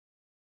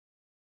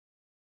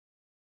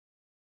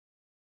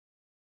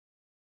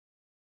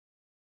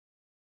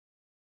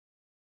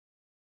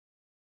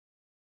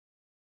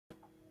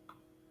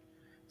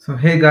So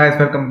hey guys,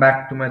 welcome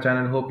back to my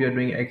channel. Hope you're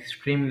doing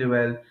extremely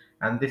well.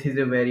 And this is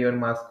your very own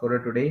math scorer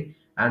today.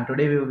 And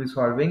today we will be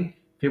solving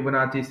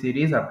Fibonacci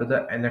series up to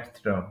the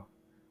nth term.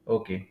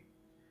 Okay.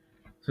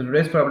 So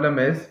today's problem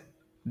is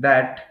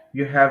that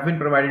you have been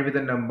provided with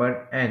a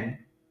number n,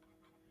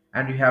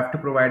 and you have to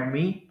provide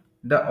me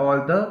the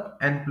all the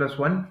n plus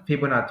one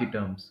Fibonacci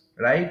terms,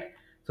 right?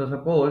 So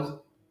suppose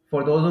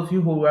for those of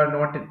you who are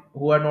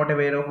not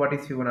aware of what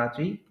is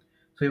Fibonacci,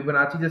 so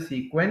Fibonacci is a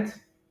sequence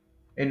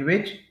in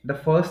which the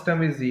first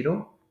term is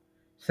 0,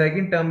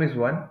 second term is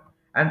 1,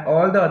 and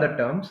all the other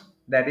terms,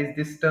 that is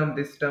this term,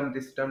 this term,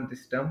 this term,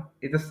 this term,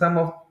 is the sum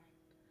of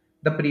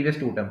the previous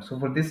two terms. So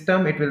for this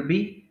term it will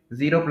be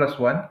 0 plus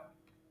 1,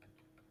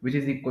 which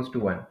is equals to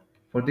 1.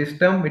 For this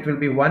term it will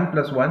be 1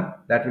 plus 1,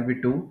 that will be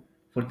 2.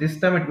 For this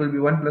term it will be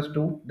 1 plus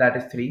 2, that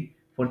is 3.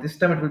 For this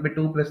term it will be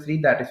 2 plus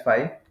 3, that is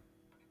 5,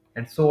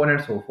 and so on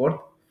and so forth.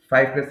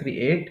 5 plus 3,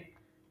 8,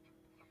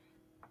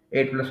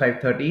 8 plus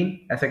 5,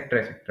 13,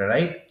 etc, etc,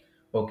 right?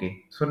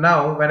 Okay, so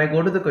now when I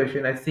go to the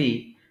question, I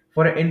see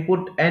for an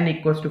input n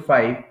equals to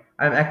 5,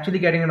 I'm actually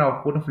getting an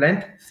output of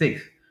length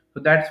 6. So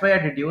that's why I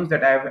deduce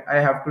that I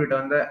have to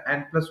return the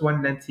n plus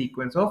 1 length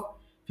sequence of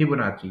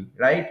Fibonacci,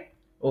 right?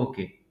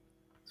 Okay,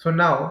 so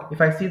now if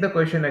I see the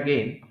question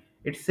again,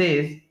 it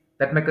says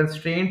that my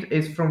constraint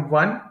is from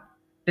 1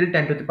 till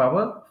 10 to the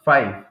power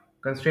 5.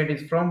 Constraint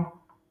is from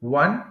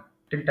 1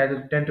 till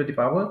 10 to the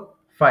power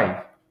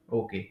 5.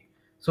 Okay.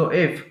 So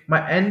if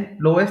my n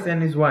lowest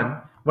n is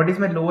 1, what is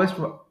my lowest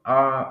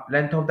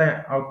length of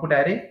the output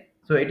array?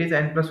 So it is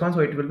n plus 1,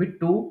 so it will be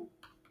 2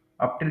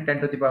 up till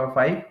 10 to the power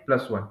 5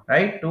 plus 1,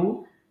 right?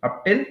 2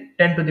 up till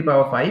 10 to the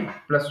power 5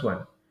 plus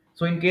 1.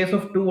 So in case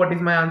of 2, what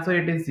is my answer?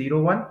 It is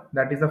 0, 1.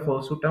 That is the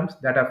first two terms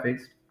that are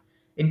fixed.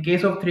 In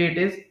case of 3, it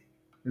is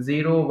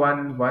 0,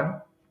 1,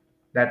 1.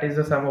 That is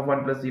the sum of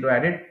 1 plus 0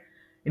 added.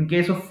 In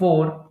case of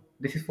 4,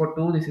 this is for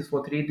 2, this is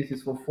for 3, this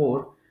is for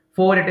 4.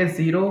 4, it is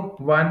 0,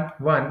 1,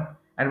 1,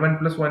 and 1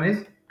 plus 1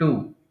 is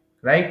 2,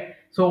 right?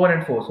 So on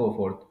and so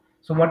forth.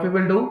 So what we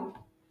will do,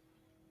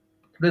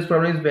 this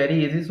problem is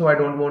very easy, so I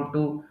don't want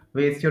to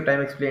waste your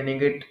time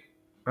explaining it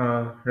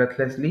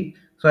breathlessly.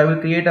 So I will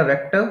create a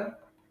vector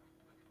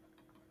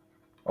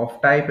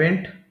of type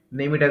int,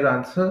 name it as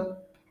answer,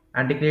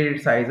 and declare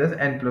its size as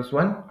n plus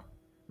 1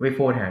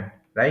 beforehand,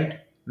 right?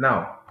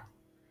 Now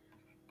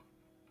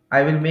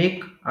I will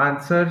make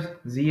answer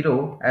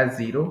 0 as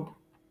 0,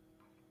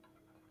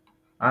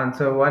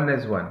 answer 1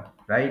 as 1,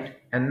 right?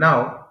 And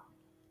now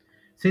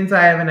since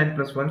I have an n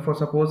plus 1, for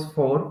suppose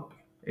 4,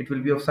 it will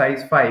be of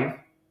size 5.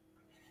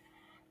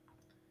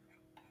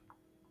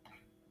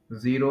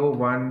 0,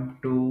 1,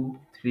 2,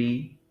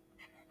 3,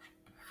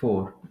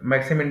 4.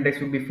 Maximum index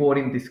will be 4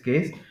 in this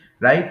case,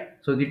 right?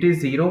 So it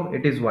is 0,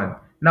 it is 1.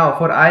 Now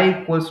for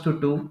I equals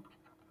to 2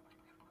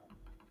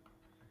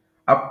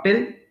 up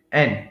till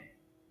n,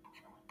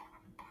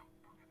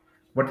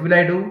 what will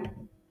I do?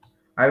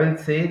 I will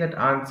say that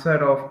answer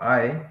of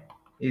I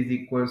is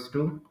equals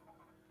to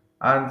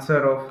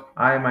answer of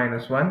I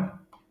minus 1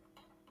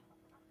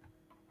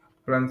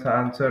 plus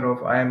answer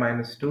of I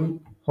minus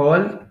 2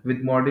 whole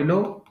with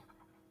modulo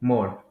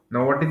mode.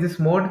 Now what is this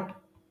mode?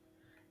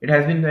 It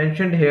has been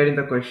mentioned here in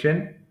the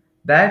question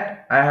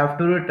that I have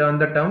to return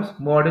the terms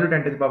modulo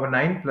 10 to the power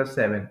 9 plus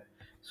 7.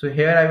 So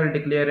here I will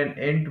declare an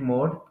int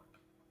mode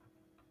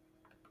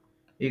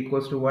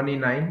equals to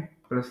 1e9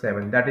 plus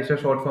 7. That is a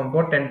short form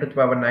for 10 to the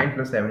power 9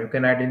 plus 7. You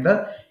can add in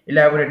the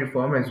elaborated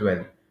form as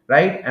well,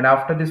 right? And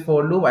after this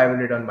for loop, I will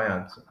return my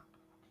answer.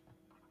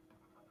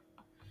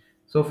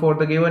 So for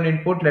the given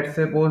input, let's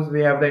suppose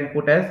we have the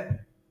input as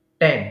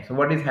 10. So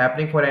what is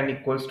happening for n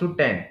equals to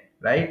 10,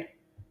 right?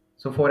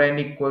 So for n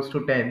equals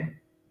to 10,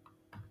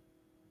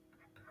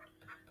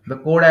 the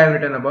code I have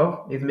written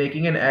above is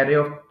making an array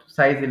of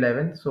size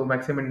 11. So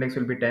maximum index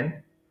will be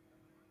 10,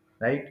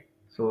 right?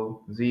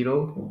 So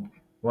 0,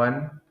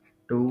 1,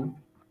 2,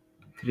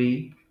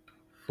 3,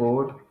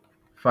 4,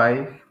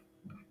 5,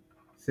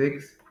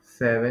 6,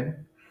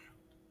 7,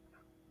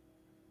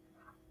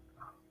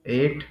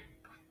 8,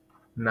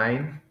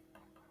 9,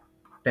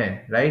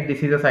 10, right?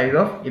 This is the size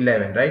of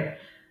 11, right?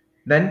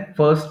 Then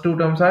first two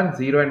terms are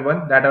 0 and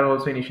 1, that are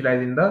also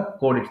initialized in the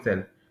code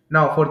itself.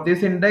 Now for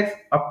this index,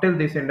 up till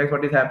this index,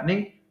 what is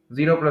happening?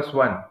 0 plus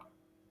 1,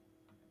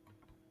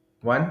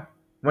 1,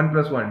 1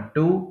 plus 1,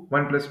 2,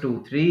 1 plus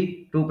 2,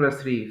 3, 2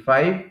 plus 3,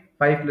 5,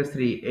 5 plus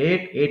 3,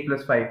 8, 8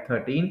 plus 5,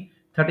 13,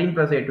 13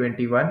 plus 8,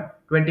 21,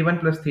 21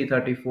 plus 3,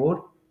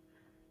 34,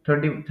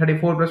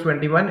 34 plus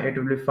 21, it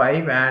will be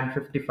 5 and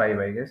 55,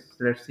 I guess.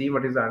 Let's see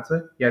what is the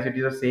answer. Yes, it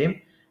is the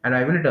same, and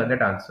I will return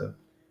that answer.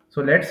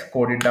 So let's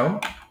code it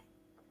down,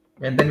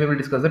 and then we will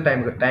discuss the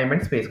time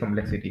and space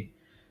complexity.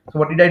 So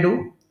what did I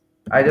do?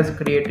 I just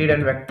created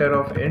a vector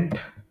of int,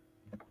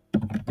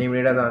 named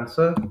it as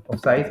answer of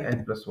size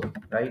n plus 1,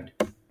 right?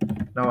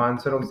 Now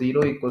answer of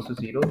 0 equals to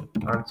 0,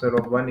 answer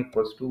of 1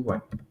 equals to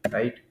 1,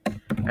 right?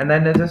 And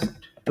then I just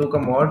took a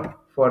mod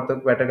for the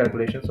better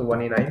calculation, so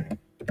 1e9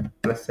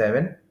 plus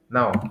 7.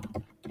 Now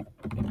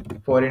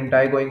for int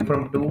I going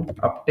from 2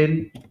 up till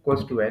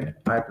equals to n,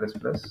 I plus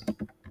plus,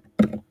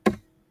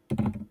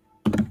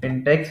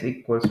 int x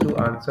equals to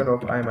answer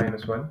of I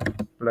minus 1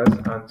 plus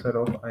answer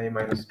of I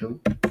minus 2,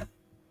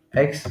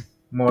 x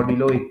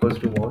modulo equals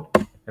to mod,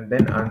 and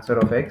then answer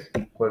of x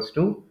equals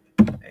to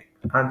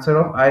answer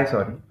of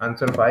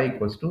I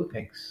equals to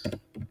x,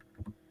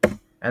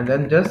 and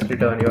then just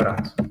return your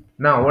answer.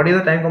 Now, what is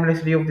the time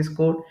complexity of this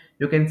code?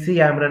 You can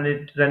see I'm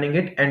running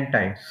it n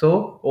times.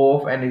 So O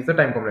of n is the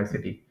time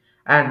complexity.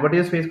 And what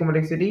is space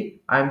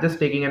complexity? I'm just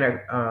taking an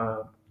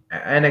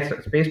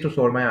extra space to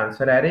store my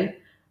answer array,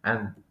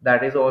 and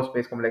that is our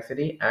space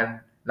complexity. And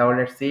now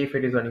let's see if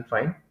it is running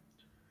fine.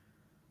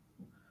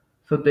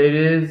 So there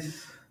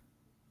is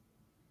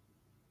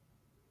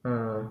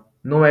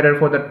no error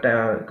for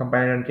the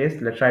companion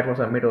case. Let's try it for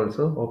submit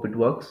also. Hope it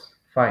works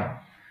fine.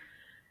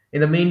 In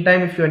the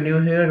meantime, if you are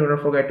new here, do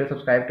not forget to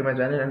subscribe to my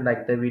channel and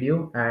like the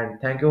video. And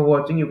thank you for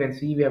watching. You can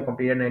see we have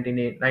completed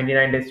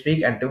 99-day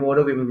streak, and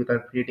tomorrow we will be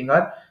completing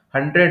our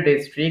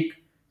 100-day streak.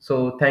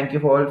 So thank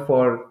you all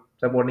for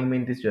supporting me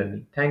in this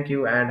journey. Thank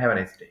you and have a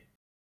nice day.